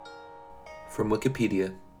From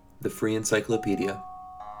Wikipedia, the free encyclopedia,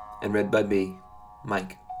 and read by me,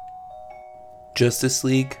 Mike. Justice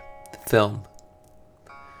League, the film.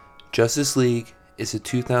 Justice League is a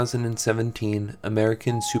 2017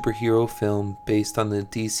 American superhero film based on the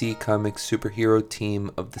DC Comics superhero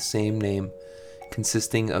team of the same name,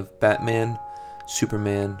 consisting of Batman,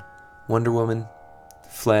 Superman, Wonder Woman,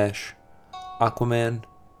 Flash, Aquaman,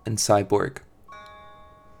 and Cyborg.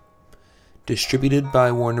 Distributed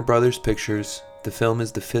by Warner Bros. Pictures, the film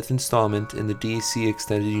is the fifth installment in the DC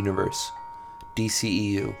Extended Universe,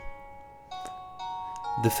 DCEU.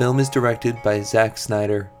 The film is directed by Zack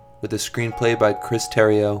Snyder, with a screenplay by Chris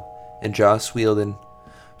Terrio and Joss Whedon,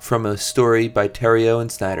 from a story by Terrio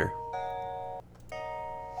and Snyder.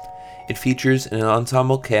 It features an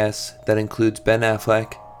ensemble cast that includes Ben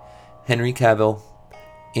Affleck, Henry Cavill,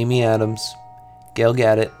 Amy Adams, Gal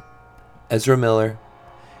Gadot, Ezra Miller,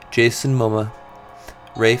 Jason Momoa,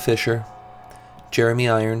 Ray Fisher, Jeremy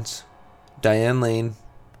Irons, Diane Lane,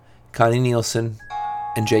 Connie Nielsen,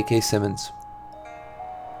 and J.K. Simmons.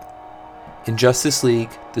 In Justice League,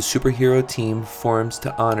 the superhero team forms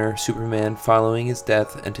to honor Superman following his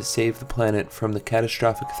death and to save the planet from the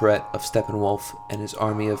catastrophic threat of Steppenwolf and his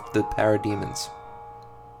army of the parademons.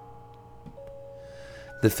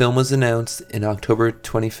 The film was announced in October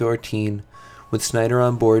 2014, with Snyder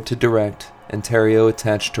on board to direct and Terrio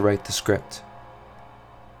attached to write the script.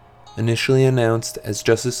 Initially announced as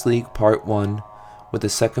Justice League Part 1, with a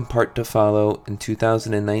second part to follow in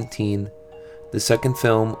 2019, the second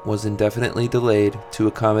film was indefinitely delayed to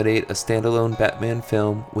accommodate a standalone Batman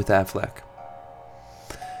film with Affleck.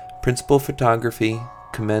 Principal photography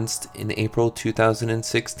commenced in April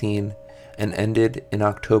 2016 and ended in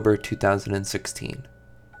October 2016.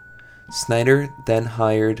 Snyder then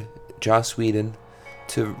hired Joss Whedon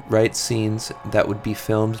to write scenes that would be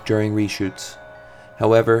filmed during reshoots.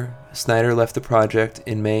 However, Snyder left the project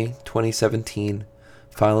in May 2017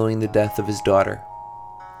 following the death of his daughter.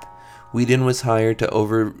 Whedon was hired to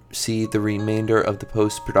oversee the remainder of the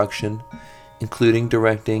post-production, including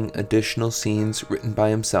directing additional scenes written by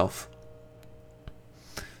himself.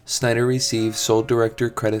 Snyder received sole director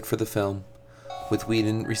credit for the film, with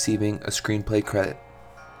Whedon receiving a screenplay credit.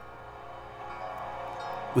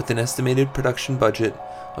 With an estimated production budget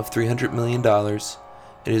of $300 million,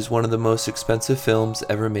 it is one of the most expensive films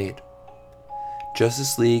ever made.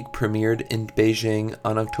 Justice League premiered in Beijing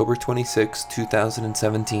on October 26,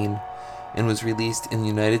 2017, and was released in the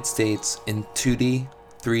United States in 2D,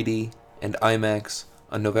 3D, and IMAX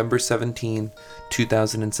on November 17,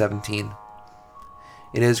 2017.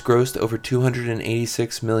 It has grossed over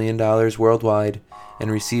 $286 million worldwide and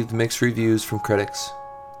received mixed reviews from critics.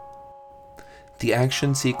 The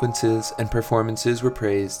action sequences and performances were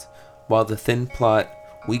praised, while the thin plot,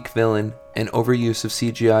 weak villain, and overuse of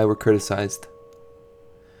CGI were criticized.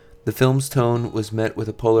 The film's tone was met with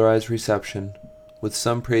a polarized reception, with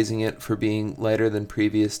some praising it for being lighter than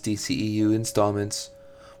previous DCEU installments,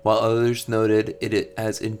 while others noted it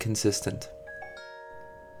as inconsistent.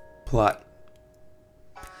 Plot.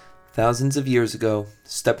 Thousands of years ago,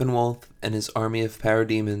 Steppenwolf and his army of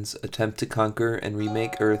parademons attempt to conquer and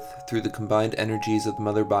remake Earth through the combined energies of the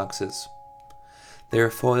Mother Boxes. They are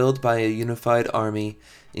foiled by a unified army,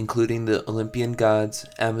 including the Olympian gods,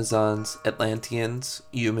 Amazons, Atlanteans,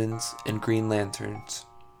 humans, and Green Lanterns.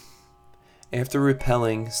 After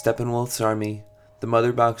repelling Steppenwolf's army, the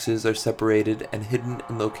Mother Boxes are separated and hidden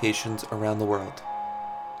in locations around the world.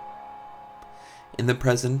 In the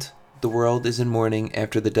present, the world is in mourning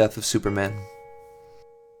after the death of Superman.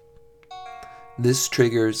 This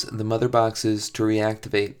triggers the Mother Boxes to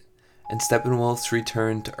reactivate, and Steppenwolf's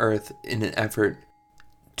return to Earth in an effort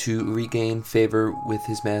to regain favor with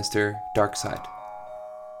his master, Darkseid.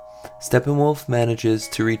 Steppenwolf manages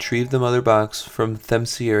to retrieve the Mother Box from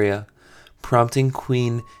Themyscira, prompting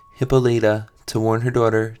Queen Hippolyta to warn her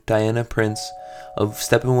daughter, Diana Prince, of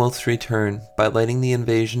Steppenwolf's return by lighting the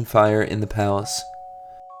invasion fire in the palace.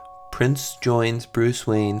 Prince joins Bruce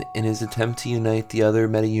Wayne in his attempt to unite the other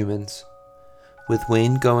metahumans, with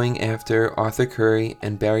Wayne going after Arthur Curry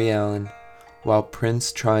and Barry Allen, while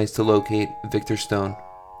Prince tries to locate Victor Stone.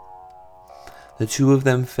 The two of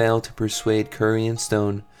them fail to persuade Curry and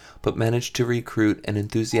Stone, but manage to recruit an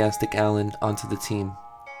enthusiastic Allen onto the team.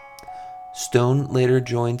 Stone later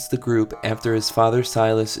joins the group after his father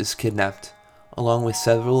Silas is kidnapped, along with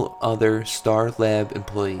several other Star Lab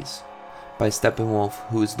employees, by Steppenwolf,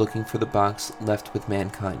 who is looking for the box left with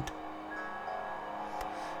mankind.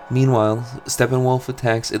 Meanwhile, Steppenwolf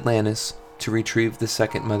attacks Atlantis to retrieve the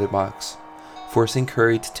second Mother Box, forcing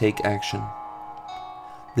Curry to take action.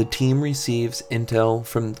 The team receives intel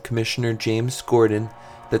from Commissioner James Gordon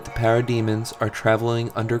that the parademons are traveling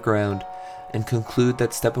underground and conclude that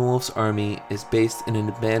Steppenwolf's army is based in an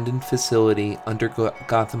abandoned facility under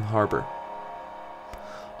Gotham Harbor.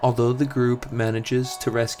 Although the group manages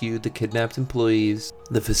to rescue the kidnapped employees,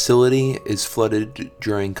 the facility is flooded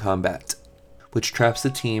during combat, which traps the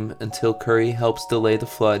team until Curry helps delay the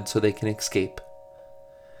flood so they can escape.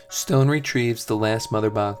 Stone retrieves the last mother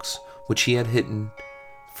box, which he had hidden,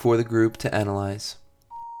 for the group to analyze.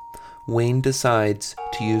 Wayne decides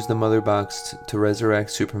to use the mother box to resurrect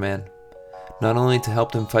Superman, not only to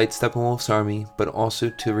help them fight Steppenwolf's army, but also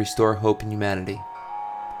to restore hope in humanity.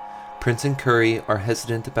 Prince and Curry are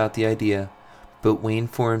hesitant about the idea, but Wayne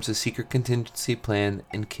forms a secret contingency plan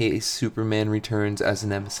in case Superman returns as a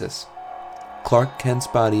nemesis. Clark Kent's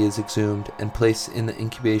body is exhumed and placed in the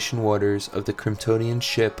incubation waters of the Kryptonian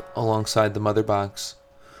ship alongside the mother box,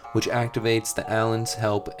 which activates the Allen's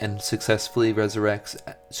help and successfully resurrects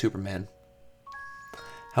Superman.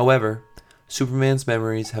 However, Superman's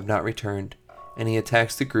memories have not returned, and he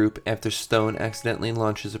attacks the group after Stone accidentally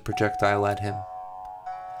launches a projectile at him.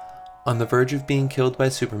 On the verge of being killed by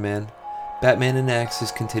Superman, Batman enacts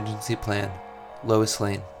his contingency plan, Lois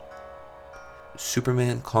Lane.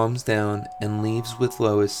 Superman calms down and leaves with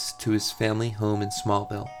Lois to his family home in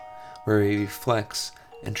Smallville, where he reflects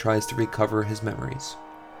and tries to recover his memories.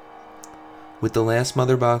 With the last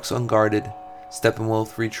mother box unguarded,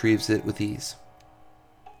 Steppenwolf retrieves it with ease.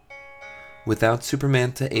 Without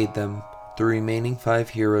Superman to aid them, the remaining 5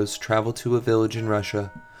 heroes travel to a village in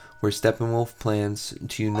Russia, where Steppenwolf plans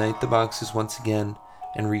to unite the boxes once again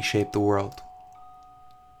and reshape the world.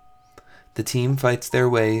 The team fights their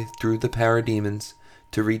way through the parademons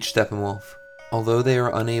to reach Steppenwolf, although they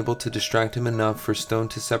are unable to distract him enough for Stone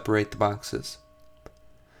to separate the boxes.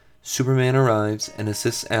 Superman arrives and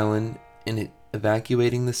assists Allen in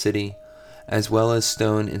evacuating the city, as well as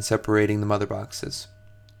Stone in separating the mother boxes.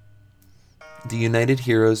 The united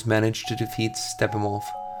heroes manage to defeat Steppenwolf,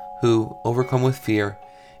 who, overcome with fear,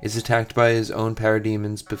 is attacked by his own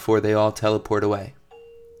parademons before they all teleport away.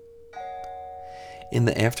 In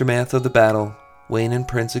the aftermath of the battle, Wayne and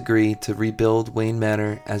Prince agree to rebuild Wayne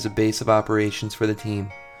Manor as a base of operations for the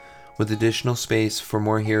team, with additional space for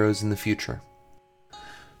more heroes in the future.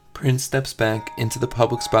 Prince steps back into the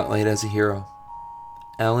public spotlight as a hero.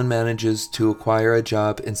 Allen manages to acquire a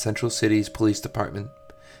job in Central City's police department,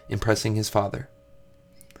 impressing his father.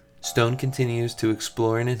 Stone continues to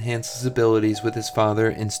explore and enhance his abilities with his father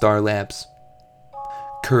in Star Labs.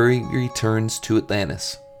 Curry returns to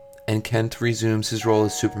Atlantis, and Kent resumes his role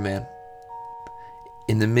as Superman.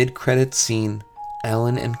 In the mid-credits scene,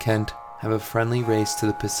 Allen and Kent have a friendly race to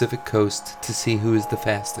the Pacific coast to see who is the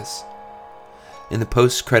fastest. In the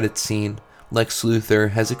post-credits scene, Lex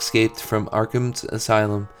Luthor has escaped from Arkham's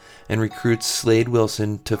asylum and recruits Slade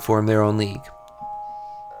Wilson to form their own league.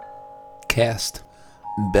 Cast: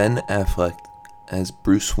 Ben Affleck as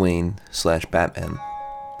Bruce Wayne / Batman,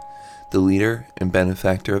 the leader and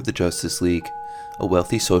benefactor of the Justice League, a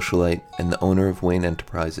wealthy socialite and the owner of Wayne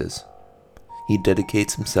Enterprises. He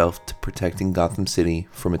dedicates himself to protecting Gotham City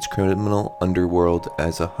from its criminal underworld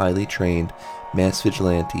as a highly trained mass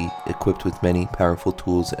vigilante equipped with many powerful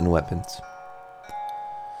tools and weapons.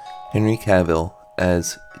 Henry Cavill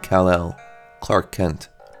as Kal-El, Clark Kent,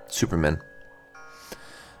 Superman,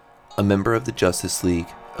 a member of the Justice League,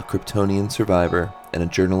 a Kryptonian survivor, and a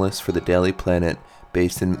journalist for the Daily Planet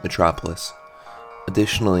based in Metropolis.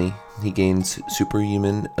 Additionally, he gains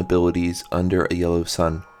superhuman abilities under a yellow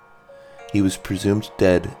sun. He was presumed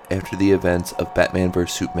dead after the events of Batman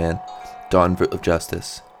vs. Superman: Dawn of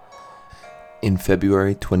Justice. In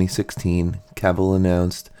February 2016, Cavill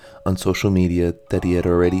announced on social media that he had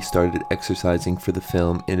already started exercising for the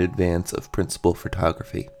film in advance of principal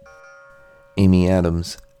photography. Amy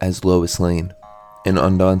Adams as Lois Lane, an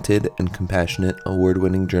undaunted and compassionate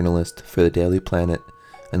award-winning journalist for the Daily Planet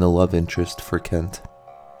and the love interest for Kent.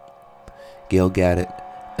 Gail Gadot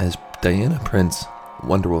as Diana Prince,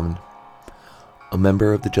 Wonder Woman, a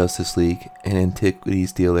member of the Justice League, an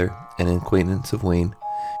antiquities dealer, and an acquaintance of Wayne.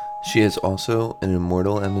 She is also an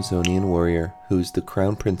immortal Amazonian warrior who is the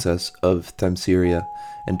crown princess of Themyscira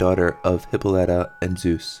and daughter of Hippolyta and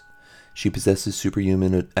Zeus. She possesses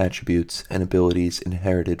superhuman attributes and abilities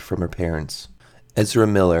inherited from her parents. Ezra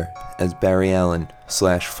Miller as Barry Allen /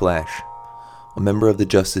 Flash, a member of the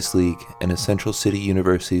Justice League and a Central City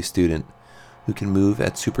University student who can move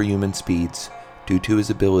at superhuman speeds due to his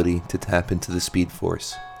ability to tap into the Speed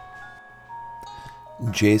Force.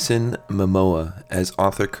 Jason Momoa as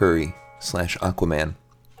Arthur Curry / Aquaman,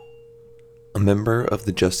 a member of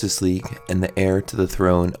the Justice League and the heir to the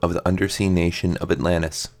throne of the undersea nation of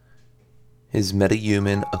Atlantis. His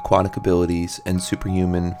metahuman aquatic abilities and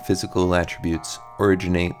superhuman physical attributes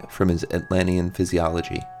originate from his Atlantean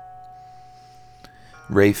physiology.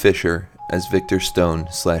 Ray Fisher as Victor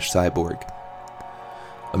Stone/Cyborg,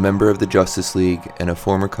 a member of the Justice League and a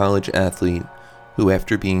former college athlete who,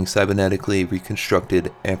 after being cybernetically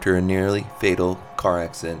reconstructed after a nearly fatal car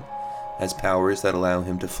accident, has powers that allow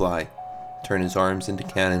him to fly, turn his arms into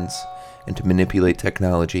cannons, and to manipulate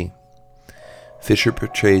technology. Fisher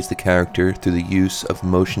portrays the character through the use of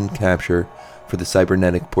motion capture for the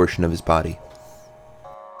cybernetic portion of his body.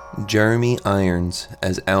 Jeremy Irons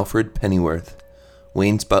as Alfred Pennyworth,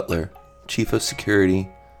 Wayne's butler, chief of security,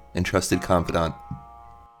 and trusted confidant.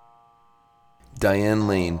 Diane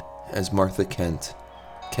Lane as Martha Kent,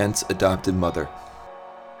 Kent's adopted mother.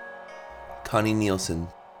 Connie Nielsen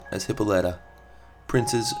as Hippolyta,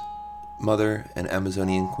 Prince's mother and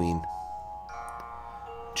Amazonian queen.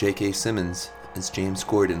 J.K. Simmons as James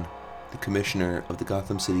Gordon, the commissioner of the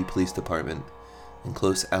Gotham City Police Department and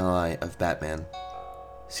close ally of Batman.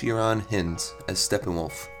 Ciaran Hinds as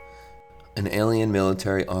Steppenwolf, an alien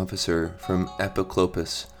military officer from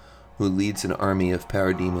Apokolips who leads an army of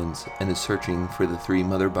parademons and is searching for the 3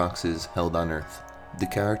 mother boxes held on Earth. The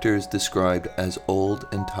character is described as old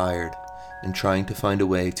and tired and trying to find a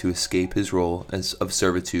way to escape his role of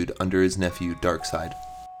servitude under his nephew Darkseid.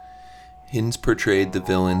 Hinds portrayed the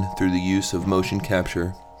villain through the use of motion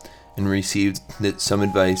capture and received some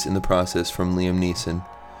advice in the process from Liam Neeson,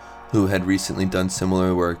 who had recently done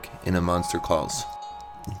similar work in A Monster Calls.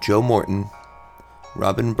 Joe Morton,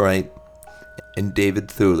 Robin Bright, and David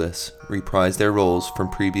Thewlis reprised their roles from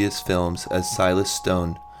previous films as Silas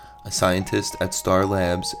Stone, a scientist at Star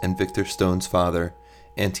Labs, and Victor Stone's father,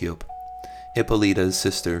 Antiope, Hippolyta's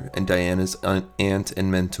sister and Diana's aunt and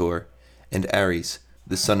mentor, and Ares,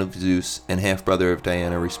 the son of Zeus and half-brother of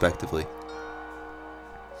Diana, respectively.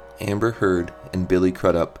 Amber Heard and Billy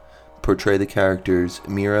Crudup portray the characters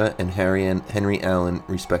Mira and Henry Allen,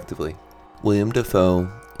 respectively. William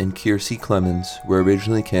Dafoe and Kiersey Clemens were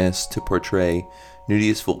originally cast to portray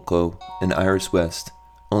Nudius Volko and Iris West,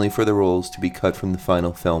 only for the roles to be cut from the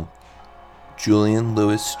final film. Julian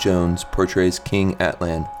Lewis-Jones portrays King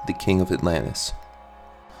Atlan, the King of Atlantis,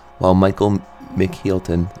 while Michael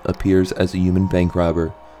McHilton appears as a human bank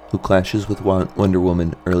robber who clashes with Wonder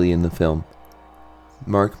Woman early in the film.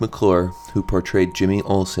 Mark McClure, who portrayed Jimmy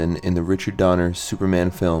Olsen in the Richard Donner Superman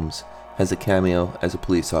films, has a cameo as a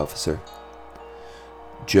police officer.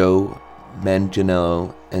 Joe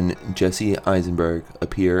Manganiello and Jesse Eisenberg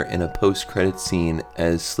appear in a post-credits scene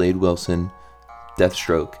as Slade Wilson,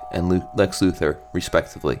 Deathstroke, and Lex Luthor,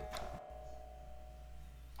 respectively.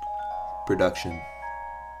 Production.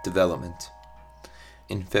 Development.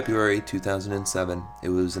 In February 2007, it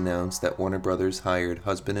was announced that Warner Brothers hired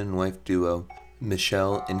husband and wife duo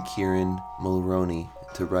Michelle and Kieran Mulroney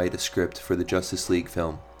to write a script for the Justice League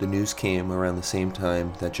film. The news came around the same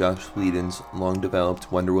time that Joss Whedon's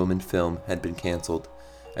long-developed Wonder Woman film had been canceled,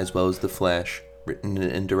 as well as The Flash, written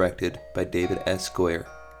and directed by David S. Goyer.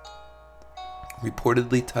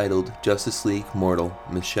 Reportedly titled Justice League Mortal,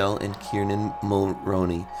 Michelle and Kieran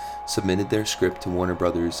Mulroney submitted their script to Warner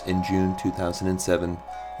Brothers in June 2007,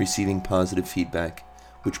 receiving positive feedback,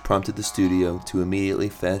 which prompted the studio to immediately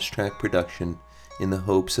fast-track production in the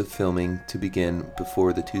hopes of filming to begin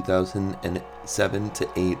before the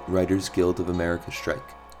 2007-8 Writers Guild of America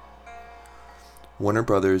strike. Warner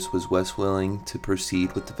Brothers was less willing to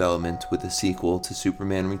proceed with development with a sequel to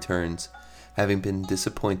Superman Returns, having been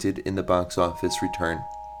disappointed in the box office return.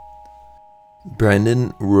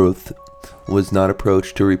 Brandon Routh was not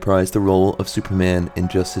approached to reprise the role of Superman in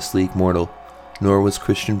Justice League Mortal, nor was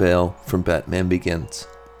Christian Bale from Batman Begins.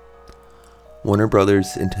 Warner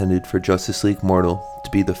Brothers intended for Justice League Mortal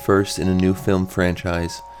to be the first in a new film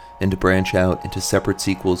franchise and to branch out into separate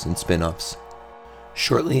sequels and spin-offs.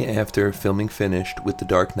 Shortly after filming finished with The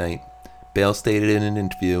Dark Knight, Bale stated in an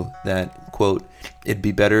interview that, quote, "It'd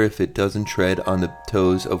be better if it doesn't tread on the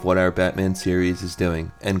toes of what our Batman series is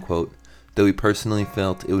doing," end quote, though he personally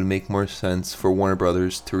felt it would make more sense for Warner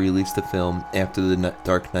Brothers to release the film after The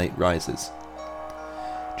Dark Knight Rises.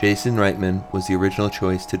 Jason Reitman was the original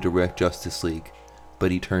choice to direct Justice League,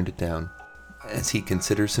 but he turned it down, as he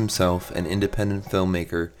considers himself an independent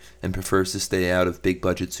filmmaker and prefers to stay out of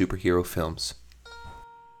big-budget superhero films.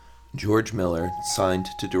 George Miller signed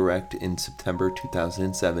to direct in September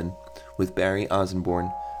 2007, with Barry Osborne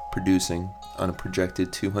producing on a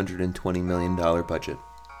projected $220 million budget.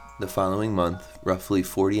 The following month, roughly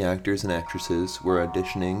 40 actors and actresses were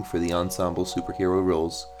auditioning for the ensemble superhero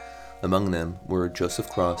roles. Among them were Joseph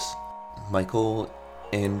Cross, Michael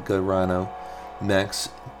Angarano, Max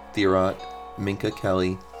Thieriot, Minka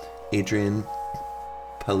Kelly, Adrian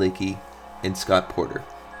Palicki, and Scott Porter.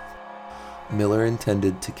 Miller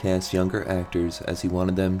intended to cast younger actors as he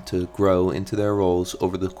wanted them to grow into their roles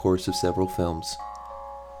over the course of several films.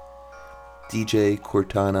 DJ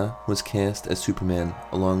Cortana was cast as Superman,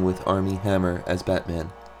 along with Armie Hammer as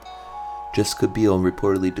Batman. Jessica Biel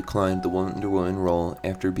reportedly declined the Wonder Woman role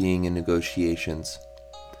after being in negotiations.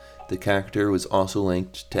 The character was also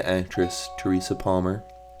linked to actress Teresa Palmer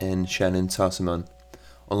and Shannon Sossamon,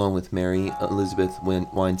 along with Mary Elizabeth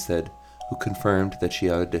Winstead, who confirmed that she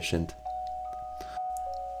auditioned.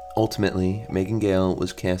 Ultimately, Megan Gale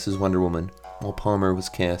was cast as Wonder Woman, while Palmer was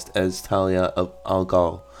cast as Talia al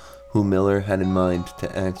Ghul, who Miller had in mind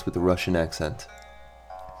to act with a Russian accent.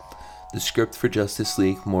 The script for Justice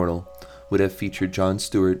League Mortal would have featured Jon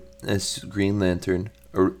Stewart as Green Lantern,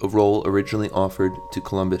 a role originally offered to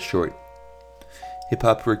Columbus Short.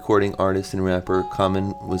 Hip-hop recording artist and rapper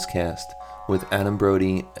Common was cast, with Adam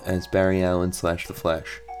Brody as Barry Allen / The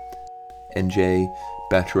Flash, and Jay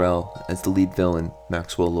Batterell as the lead villain,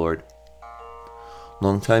 Maxwell Lord.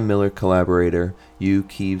 Longtime Miller collaborator Hugh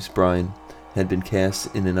Keeves-Bryan had been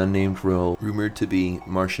cast in an unnamed role rumored to be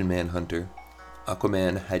Martian Manhunter.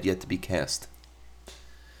 Aquaman had yet to be cast.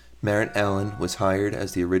 Merritt Allen was hired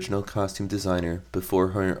as the original costume designer before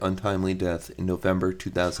her untimely death in November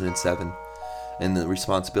 2007, and the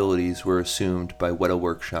responsibilities were assumed by Weta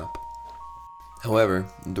Workshop. However,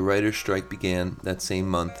 the writer's strike began that same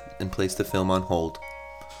month and placed the film on hold.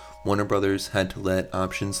 Warner Brothers had to let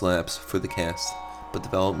options lapse for the cast, but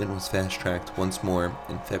development was fast-tracked once more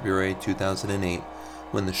in February 2008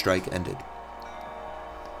 when the strike ended.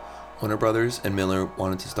 Warner Brothers and Miller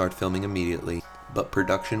wanted to start filming immediately, but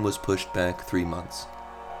production was pushed back 3 months.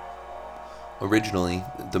 Originally,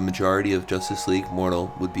 the majority of Justice League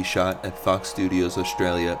Mortal would be shot at Fox Studios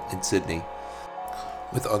Australia in Sydney,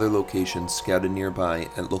 with other locations scouted nearby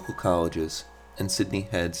at local colleges, and Sydney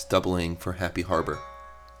heads doubling for Happy Harbour.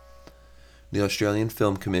 The Australian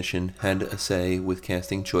Film Commission had a say with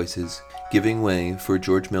casting choices, giving way for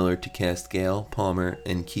George Miller to cast Gale, Palmer,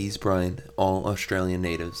 and Keeves-Bryan, all Australian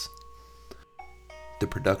natives. The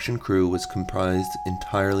production crew was comprised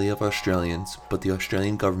entirely of Australians, but the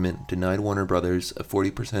Australian government denied Warner Brothers a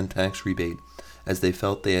 40% tax rebate, as they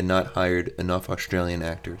felt they had not hired enough Australian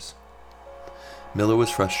actors. Miller was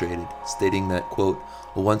frustrated, stating that, quote,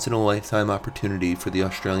 "a once-in-a-lifetime opportunity for the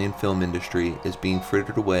Australian film industry is being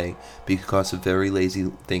frittered away because of very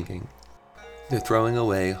lazy thinking. They're throwing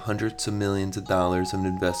away hundreds of millions of dollars of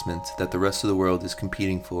investment that the rest of the world is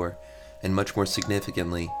competing for, and much more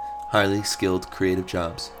significantly, highly skilled creative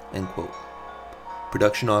jobs," end quote.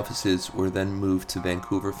 Production offices were then moved to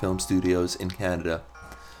Vancouver Film Studios in Canada.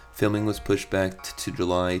 Filming was pushed back to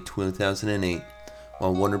July 2008,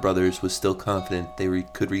 while Warner Brothers was still confident they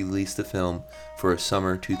could release the film for a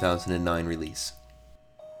summer 2009 release.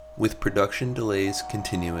 With production delays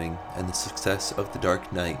continuing and the success of The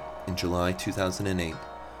Dark Knight in July 2008,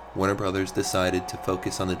 Warner Brothers decided to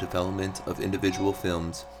focus on the development of individual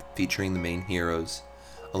films featuring the main heroes,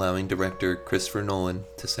 allowing director Christopher Nolan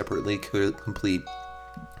to separately complete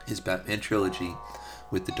his Batman trilogy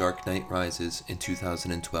with The Dark Knight Rises in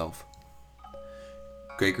 2012.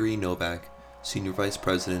 Gregory Novak, Senior Vice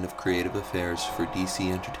President of Creative Affairs for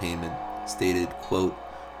DC Entertainment, stated, quote,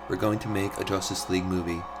 "We're going to make a Justice League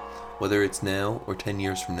movie, whether it's now or 10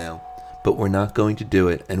 years from now, but we're not going to do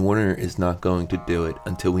it, and Warner is not going to do it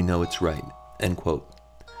until we know it's right," end quote.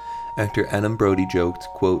 Actor Adam Brody joked,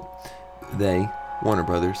 quote, "They, Warner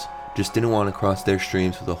Brothers, just didn't want to cross their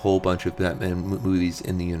streams with a whole bunch of Batman movies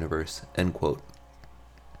in the universe," end quote.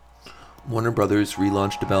 Warner Brothers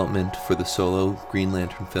relaunched development for the solo Green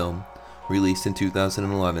Lantern film, released in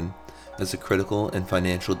 2011, as a critical and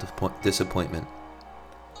financial disappointment.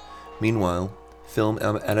 Meanwhile, film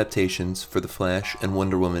adaptations for The Flash and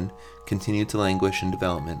Wonder Woman continued to languish in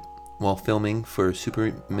development, while filming for a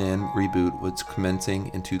Superman reboot was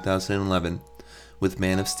commencing in 2011 with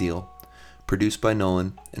Man of Steel, produced by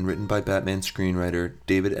Nolan and written by Batman screenwriter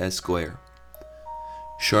David S. Goyer.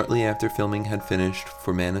 Shortly after filming had finished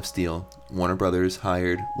for Man of Steel, Warner Brothers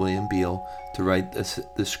hired William Beal to write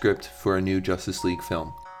the script for a new Justice League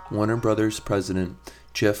film. Warner Brothers president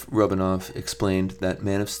Jeff Rubinoff explained that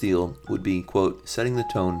Man of Steel would be, quote, "setting the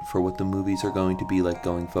tone for what the movies are going to be like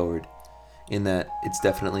going forward, in that it's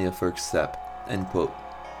definitely a first step," end quote.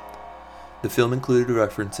 The film included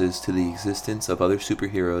references to the existence of other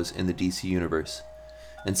superheroes in the DC universe,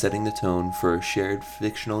 and setting the tone for a shared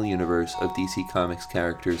fictional universe of DC Comics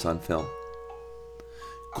characters on film.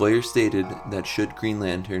 Goyer stated that should Green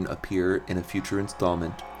Lantern appear in a future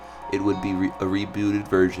installment, it would be a rebooted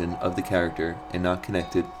version of the character and not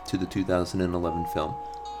connected to the 2011 film.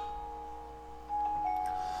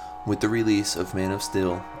 With the release of Man of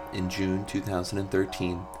Steel in June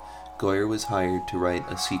 2013, Goyer was hired to write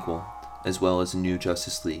a sequel, as well as a new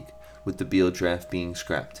Justice League, with the Beale draft being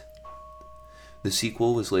scrapped. The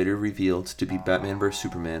sequel was later revealed to be Batman vs.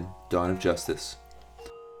 Superman: Dawn of Justice,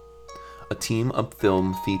 a team-up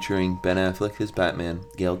film featuring Ben Affleck as Batman,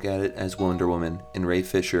 Gal Gadot as Wonder Woman, and Ray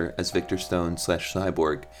Fisher as Victor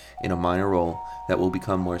Stone/Cyborg in a minor role that will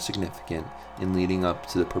become more significant in leading up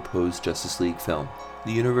to the proposed Justice League film.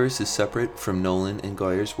 The universe is separate from Nolan and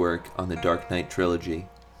Goyer's work on the Dark Knight trilogy,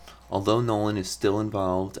 although Nolan is still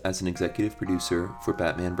involved as an executive producer for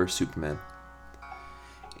Batman vs. Superman.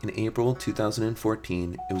 In April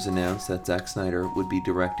 2014, it was announced that Zack Snyder would be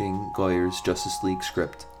directing Goyer's Justice League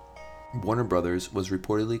script. Warner Brothers was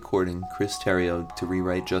reportedly courting Chris Terrio to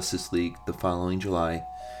rewrite Justice League the following July,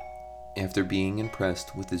 after being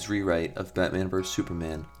impressed with his rewrite of Batman vs.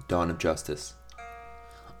 Superman: Dawn of Justice.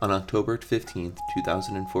 On October 15,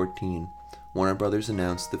 2014, Warner Brothers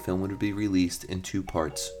announced the film would be released in 2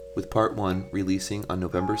 parts, with Part 1 releasing on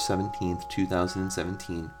November 17,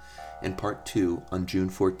 2017, and Part 2 on June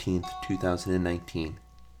 14, 2019.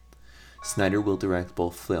 Snyder will direct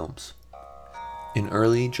both films. In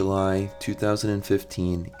early July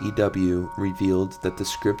 2015, EW revealed that the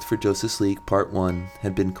script for Justice League Part 1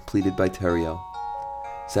 had been completed by Terrio.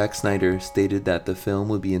 Zack Snyder stated that the film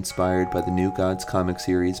would be inspired by the New Gods comic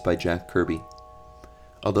series by Jack Kirby.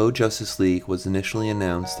 Although Justice League was initially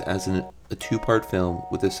announced as a 2-part film,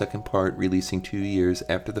 with the second part releasing 2 years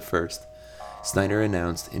after the first, Snyder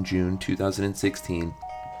announced in June 2016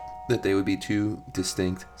 that they would be 2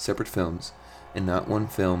 distinct, separate films, and not one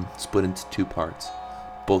film split into 2 parts,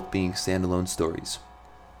 both being standalone stories.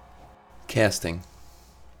 Casting.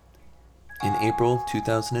 In April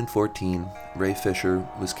 2014, Ray Fisher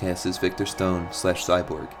was cast as Victor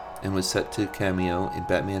Stone/Cyborg and was set to cameo in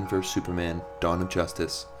Batman vs. Superman: Dawn of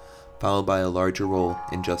Justice, followed by a larger role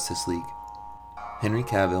in Justice League. Henry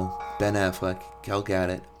Cavill, Ben Affleck, Gal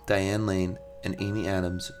Gadot, Diane Lane, and Amy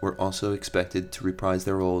Adams were also expected to reprise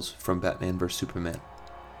their roles from Batman vs. Superman.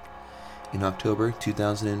 In October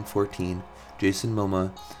 2014, Jason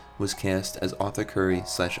Momoa was cast as Arthur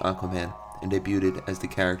Curry/Aquaman and debuted as the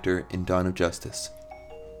character in Dawn of Justice.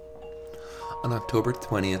 On October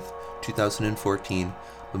 20th, 2014,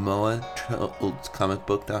 Momoa told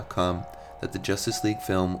comicbook.com that the Justice League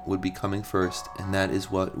film would be coming first, and that is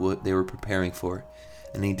what they were preparing for,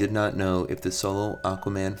 and he did not know if the solo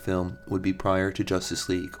Aquaman film would be prior to Justice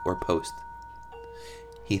League or post.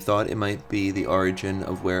 He thought it might be the origin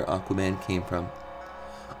of where Aquaman came from.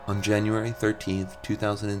 On January 13,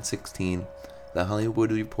 2016, The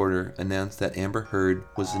Hollywood Reporter announced that Amber Heard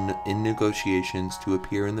was in negotiations to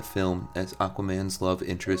appear in the film as Aquaman's love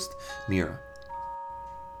interest, Mera.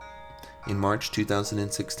 In March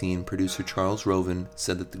 2016, producer Charles Roven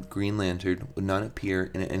said that the Green Lantern would not appear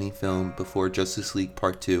in any film before Justice League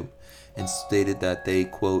Part 2, and stated that they,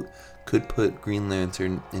 quote, could put Green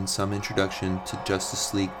Lantern in some introduction to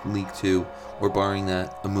Justice League 2, or barring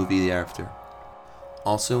that, a movie thereafter.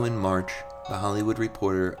 Also in March, The Hollywood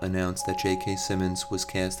Reporter announced that J.K. Simmons was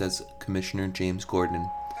cast as Commissioner James Gordon,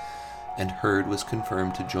 and Heard was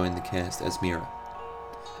confirmed to join the cast as Mera.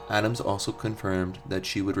 Adams also confirmed that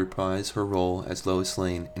she would reprise her role as Lois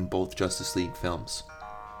Lane in both Justice League films.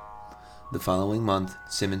 The following month,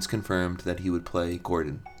 Simmons confirmed that he would play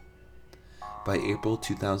Gordon. By April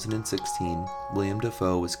 2016, William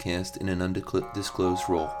Dafoe was cast in an undisclosed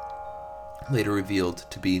role, later revealed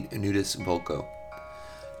to be Nudis Volko.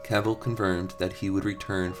 Cavill confirmed that he would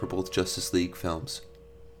return for both Justice League films.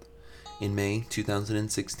 In May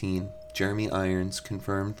 2016, Jeremy Irons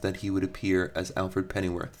confirmed that he would appear as Alfred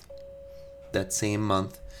Pennyworth. That same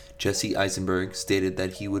month, Jesse Eisenberg stated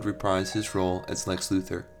that he would reprise his role as Lex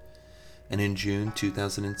Luthor. And in June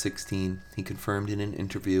 2016, he confirmed in an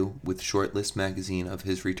interview with Shortlist magazine of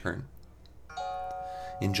his return.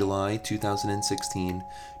 In July 2016,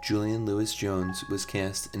 Julian Lewis-Jones was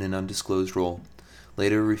cast in an undisclosed role,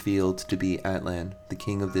 later revealed to be Atlan, the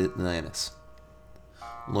King of Atlantis.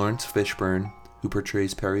 Lawrence Fishburne, who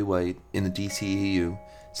portrays Perry White in the DCEU,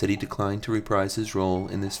 said he declined to reprise his role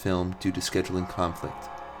in this film due to scheduling conflict.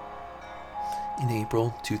 In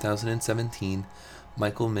April 2017,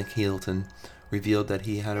 Michael McHilton revealed that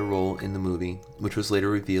he had a role in the movie, which was later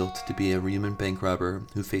revealed to be a human bank robber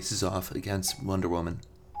who faces off against Wonder Woman.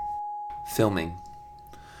 Filming.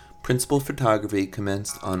 Principal photography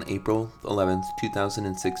commenced on April 11,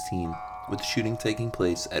 2016, with shooting taking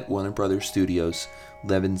place at Warner Brothers Studios,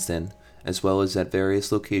 Leavesden, as well as at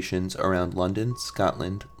various locations around London,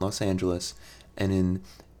 Scotland, Los Angeles, and in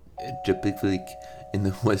Djibouti in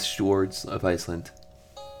the West Shores of Iceland.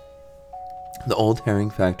 The old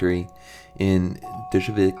herring factory in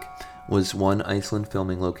Dushavik was one Iceland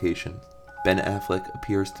filming location. Ben Affleck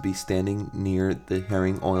appears to be standing near the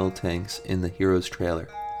herring oil tanks in the Heroes trailer.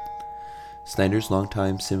 Snyder's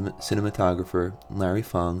longtime cinematographer, Larry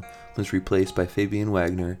Fong, was replaced by Fabian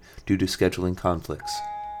Wagner due to scheduling conflicts.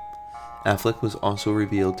 Affleck was also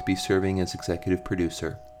revealed to be serving as executive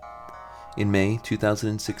producer. In May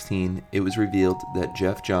 2016, it was revealed that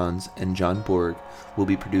Jeff Johns and John Borg will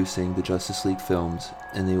be producing the Justice League films,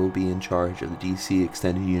 and they will be in charge of the DC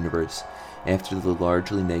Extended Universe after the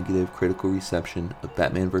largely negative critical reception of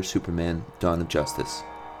Batman vs. Superman: Dawn of Justice.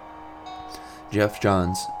 Jeff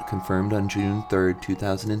Johns confirmed on June 3,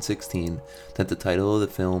 2016, that the title of the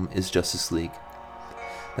film is Justice League.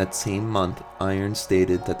 That same month, Iron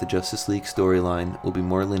stated that the Justice League storyline will be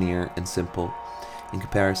more linear and simple in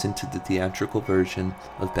comparison to the theatrical version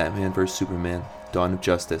of Batman vs. Superman: Dawn of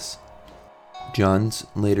Justice. Johns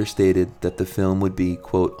later stated that the film would be,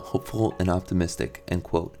 quote, hopeful and optimistic, end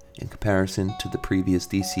quote, in comparison to the previous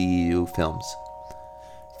DCEU films.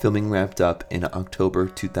 Filming wrapped up in October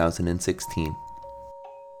 2016.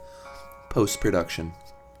 Post-production.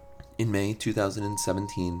 In May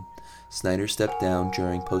 2017, Snyder stepped down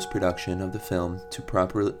during post-production of the film to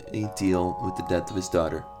properly deal with the death of his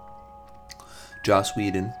daughter. Joss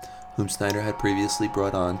Whedon, whom Snyder had previously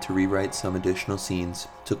brought on to rewrite some additional scenes,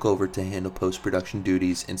 took over to handle post-production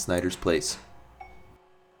duties in Snyder's place.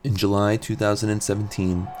 In July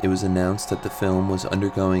 2017, it was announced that the film was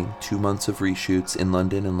undergoing 2 months of reshoots in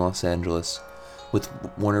London and Los Angeles, with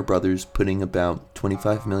Warner Brothers putting about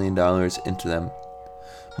 $25 million into them,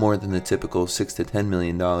 more than the typical $6 to $10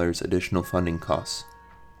 million additional funding costs.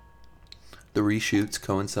 The reshoots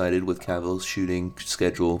coincided with Cavill's shooting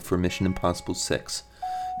schedule for Mission Impossible 6,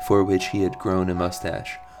 for which he had grown a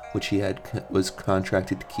mustache, which he was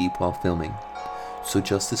contracted to keep while filming. So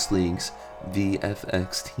Justice League's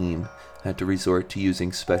VFX team had to resort to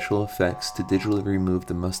using special effects to digitally remove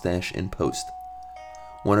the mustache in post.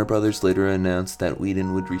 Warner Brothers later announced that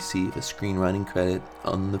Whedon would receive a screenwriting credit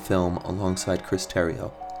on the film alongside Chris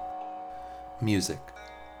Terrio. Music.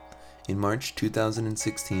 In March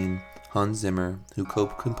 2016, Hans Zimmer, who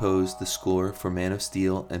co-composed the score for Man of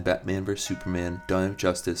Steel and Batman vs. Superman: Dawn of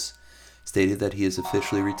Justice, stated that he is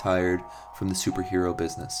officially retired from the superhero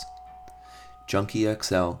business. Junkie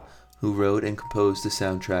XL, who wrote and composed the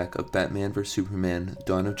soundtrack of Batman vs. Superman: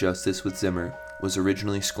 Dawn of Justice with Zimmer, was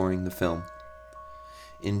originally scoring the film.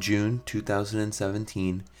 In June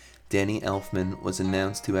 2017, Danny Elfman was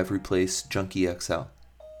announced to have replaced Junkie XL.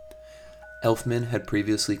 Elfman had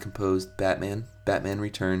previously composed Batman, Batman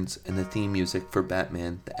Returns, and the theme music for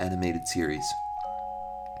Batman, the animated series.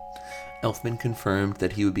 Elfman confirmed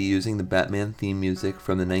that he would be using the Batman theme music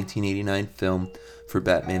from the 1989 film for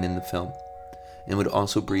Batman in the film, and would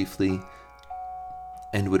also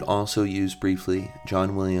use briefly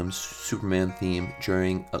John Williams' Superman theme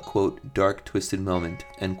during a, quote, dark twisted moment,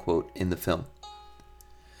 end quote, in the film.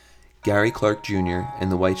 Gary Clark Jr.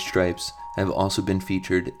 and the White Stripes have also been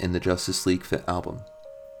featured in the Justice League album.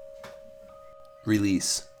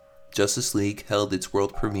 Release. Justice League held its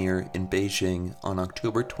world premiere in Beijing on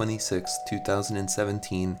October 26,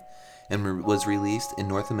 2017, and was released in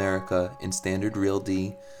North America in standard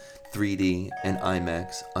RealD, 3D, and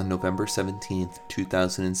IMAX on November 17,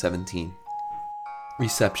 2017.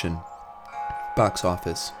 Reception. Box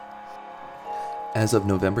office. As of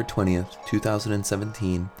November 20th,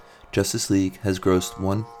 2017, Justice League has grossed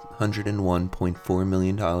 $101.4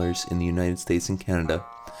 million in the United States and Canada,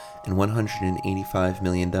 and $185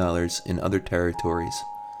 million in other territories,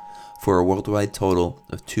 for a worldwide total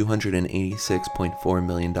of $286.4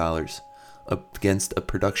 million, against a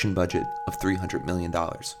production budget of $300 million.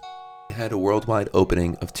 It had a worldwide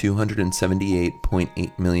opening of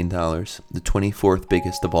 $278.8 million, the 24th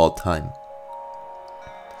biggest of all time.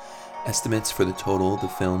 Estimates for the total the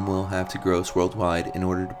film will have to gross worldwide in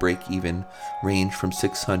order to break even range from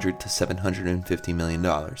 $600 to $750 million.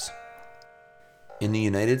 In the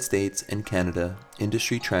United States and Canada,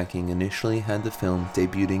 industry tracking initially had the film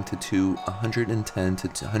debuting to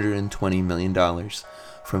 $110 to $120 million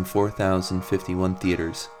from 4,051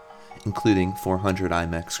 theaters, including 400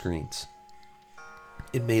 IMAX screens.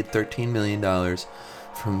 It made $13 million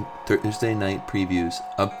from Thursday night previews,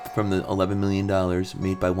 up from the $11 million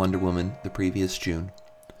made by Wonder Woman the previous June.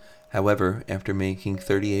 However, after making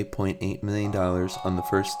 $38.8 million on the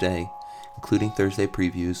first day, including Thursday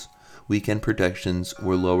previews, weekend projections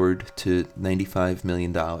were lowered to $95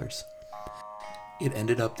 million. It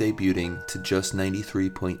ended up debuting to just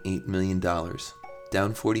 $93.8 million, down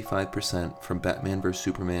 45% from Batman vs.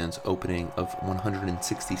 Superman's opening of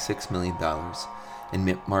 $166 million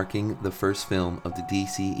and marking the first film of the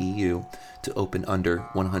DCEU to open under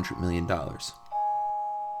 $100 million.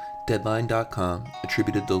 Deadline.com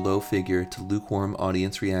attributed the low figure to lukewarm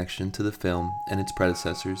audience reaction to the film and its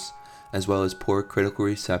predecessors, as well as poor critical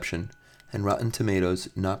reception, and Rotten Tomatoes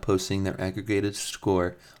not posting their aggregated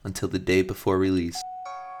score until the day before release,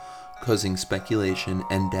 causing speculation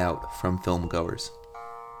and doubt from filmgoers.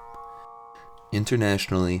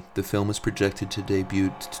 Internationally, the film was projected to debut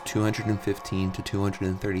to $215 to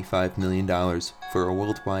 $235 million for a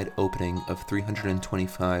worldwide opening of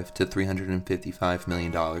 $325 to $355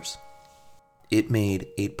 million. It made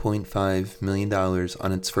 $8.5 million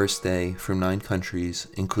on its first day from 9 countries,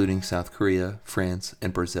 including South Korea, France,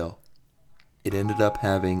 and Brazil. It ended up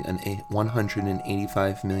having a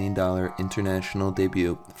 $185 million international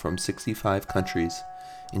debut from 65 countries,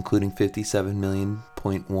 including $57.1 million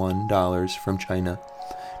from China,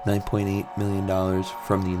 $9.8 million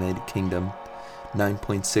from the United Kingdom,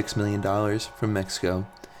 $9.6 million from Mexico,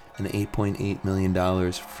 and $8.8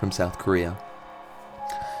 million from South Korea.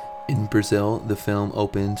 In Brazil, the film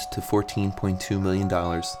opened to $14.2 million,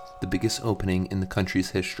 the biggest opening in the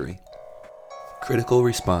country's history. Critical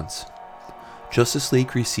response. Justice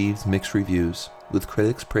League received mixed reviews, with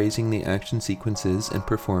critics praising the action sequences and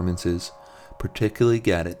performances, particularly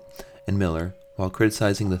Gaddett and Miller, while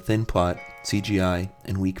criticizing the thin plot, CGI,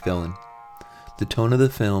 and weak villain. The tone of the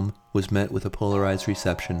film was met with a polarized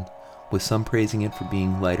reception, with some praising it for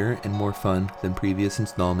being lighter and more fun than previous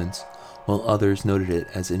installments, while others noted it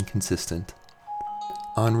as inconsistent.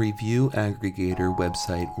 On review aggregator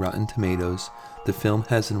website Rotten Tomatoes, the film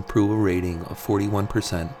has an approval rating of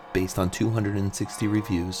 41% based on 260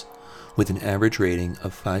 reviews, with an average rating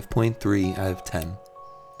of 5.3 out of 10.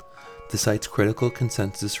 The site's critical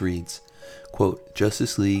consensus reads, quote,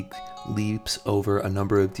 Justice League leaps over a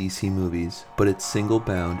number of DC movies, but its single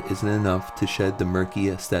bound isn't enough to shed the murky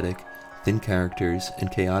aesthetic, thin characters,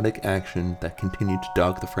 and chaotic action that continue to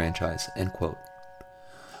dog the franchise, end quote.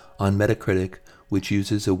 On Metacritic, which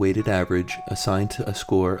uses a weighted average assigned to a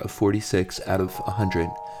score of 46 out of 100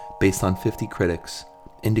 based on 50 critics,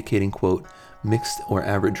 indicating, quote, mixed or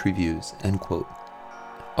average reviews, end quote.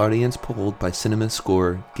 Audience polled by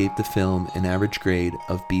CinemaScore gave the film an average grade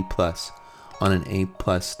of B+, on an A+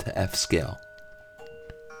 to F scale.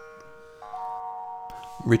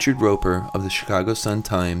 Richard Roeper of the Chicago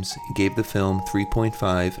Sun-Times gave the film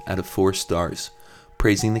 3.5 out of 4 stars,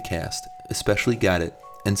 praising the cast, especially Gaddett,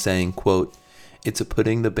 and saying, quote, it's a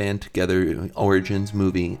putting the band together origins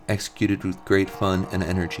movie executed with great fun and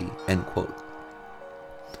energy, end quote.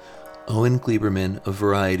 Owen Gleiberman of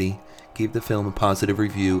Variety gave the film a positive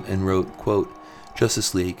review and wrote, quote,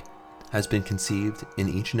 Justice League has been conceived in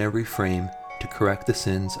each and every frame to correct the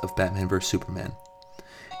sins of Batman vs. Superman.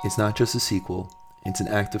 It's not just a sequel, it's an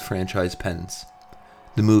act of franchise penance.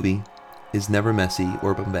 The movie is never messy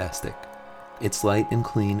or bombastic. It's light and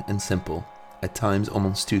clean and simple, at times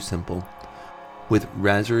almost too simple, with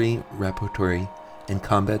rasory repertory and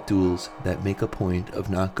combat duels that make a point of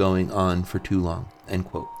not going on for too long, end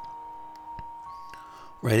quote.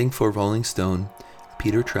 Writing for Rolling Stone,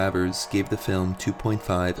 Peter Travers gave the film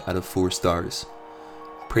 2.5 out of 4 stars,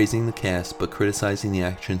 praising the cast but criticizing the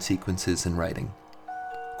action sequences and writing.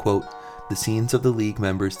 Quote, the scenes of the League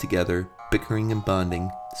members together, bickering and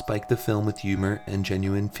bonding, spike the film with humor and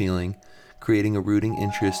genuine feeling, creating a rooting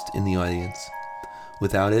interest in the audience.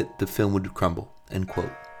 Without it, the film would crumble, end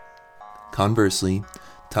quote. Conversely,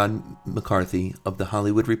 Todd McCarthy of The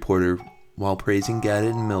Hollywood Reporter, while praising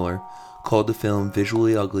Gaddett and Miller, called the film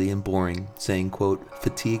visually ugly and boring, saying, quote,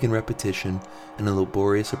 fatigue and repetition and a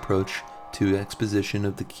laborious approach to exposition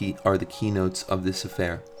of are the keynotes of this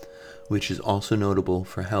affair, which is also notable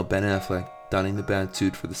for how Ben Affleck, donning the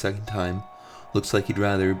Batsuit for the second time, looks like he'd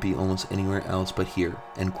rather be almost anywhere else but here,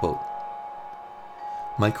 end quote.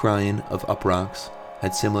 Mike Ryan of Uproxx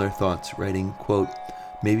had similar thoughts, writing, quote,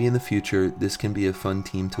 maybe in the future this can be a fun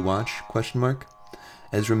team to watch, question mark?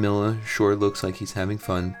 Ezra Miller sure looks like he's having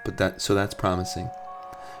fun, but that's promising.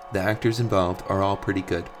 The actors involved are all pretty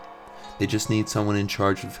good. They just need someone in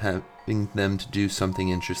charge of having them to do something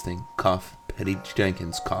interesting. Cough, Patty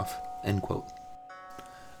Jenkins, cough, end quote.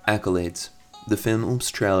 Accolades. The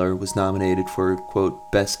film's trailer was nominated for,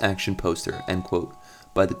 quote, Best Action Poster, end quote,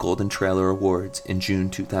 by the Golden Trailer Awards in June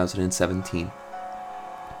 2017.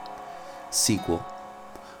 Sequel.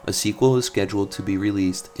 A sequel is scheduled to be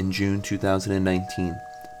released in June 2019,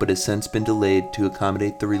 but has since been delayed to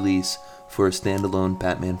accommodate the release for a standalone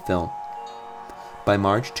Batman film. By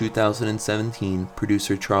March 2017,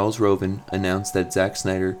 producer Charles Roven announced that Zack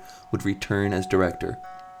Snyder would return as director.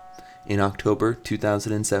 In October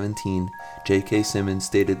 2017, J.K. Simmons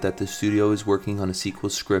stated that the studio is working on a sequel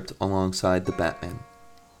script alongside The Batman.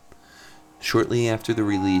 Shortly after the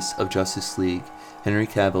release of Justice League, Henry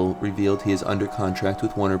Cavill revealed he is under contract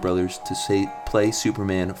with Warner Bros. To play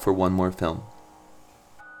Superman for one more film.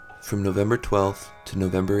 From November 12th to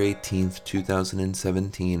November 18th,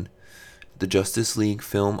 2017, the Justice League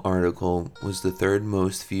film article was the third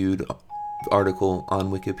most viewed article on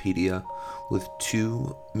Wikipedia, with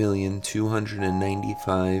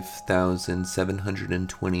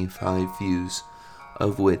 2,295,725 views,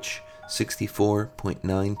 of which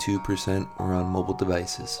 64.92% were on mobile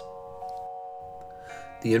devices.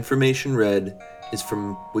 The information read is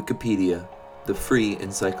from Wikipedia, the free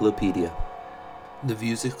encyclopedia. The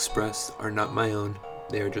views expressed are not my own,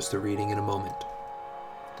 they are just a reading in a moment.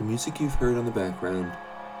 The music you've heard on the background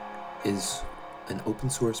is an open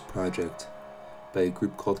source project by a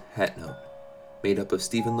group called Hatnote, made up of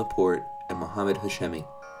Stephen Laporte and Mohammed Hashemi.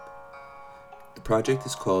 The project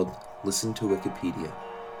is called Listen to Wikipedia.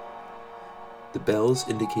 The bells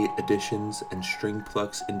indicate additions and string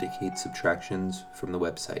plucks indicate subtractions from the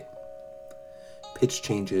website. Pitch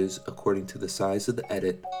changes according to the size of the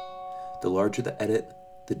edit. The larger the edit,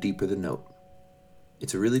 the deeper the note.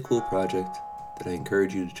 It's a really cool project that I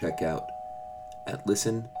encourage you to check out at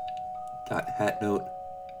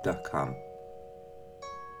listen.hatnote.com.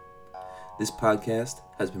 This podcast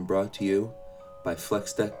has been brought to you by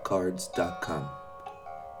FlexDeckCards.com.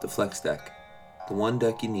 The Flex Deck, the one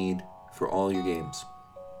deck you need for all your games.